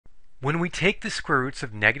When we take the square roots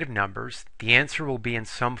of negative numbers, the answer will be in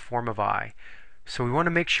some form of I. So we want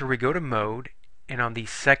to make sure we go to Mode, and on the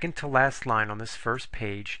second to last line on this first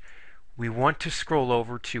page, we want to scroll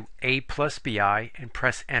over to A plus BI and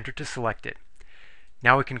press Enter to select it.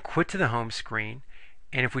 Now we can quit to the home screen,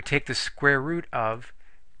 and if we take the square root of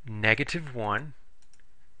 -1,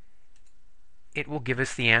 it will give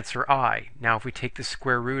us the answer I. Now if we take the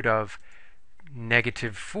square root of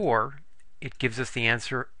 -4, it gives us the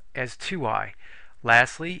answer as 2I.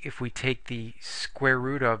 Lastly, if we take the square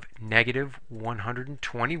root of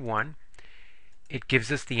 -121, it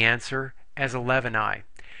gives us the answer as 11I.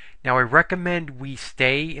 Now I recommend we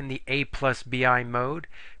stay in the A plus BI mode,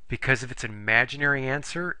 because if it's an imaginary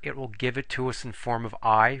answer, it will give it to us in form of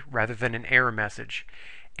I rather than an error message.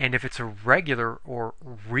 And if it's a regular or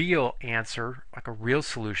real answer, like a real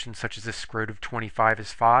solution, such as the square root of 25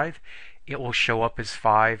 is 5, it will show up as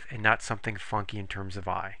 5 and not something funky in terms of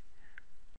I.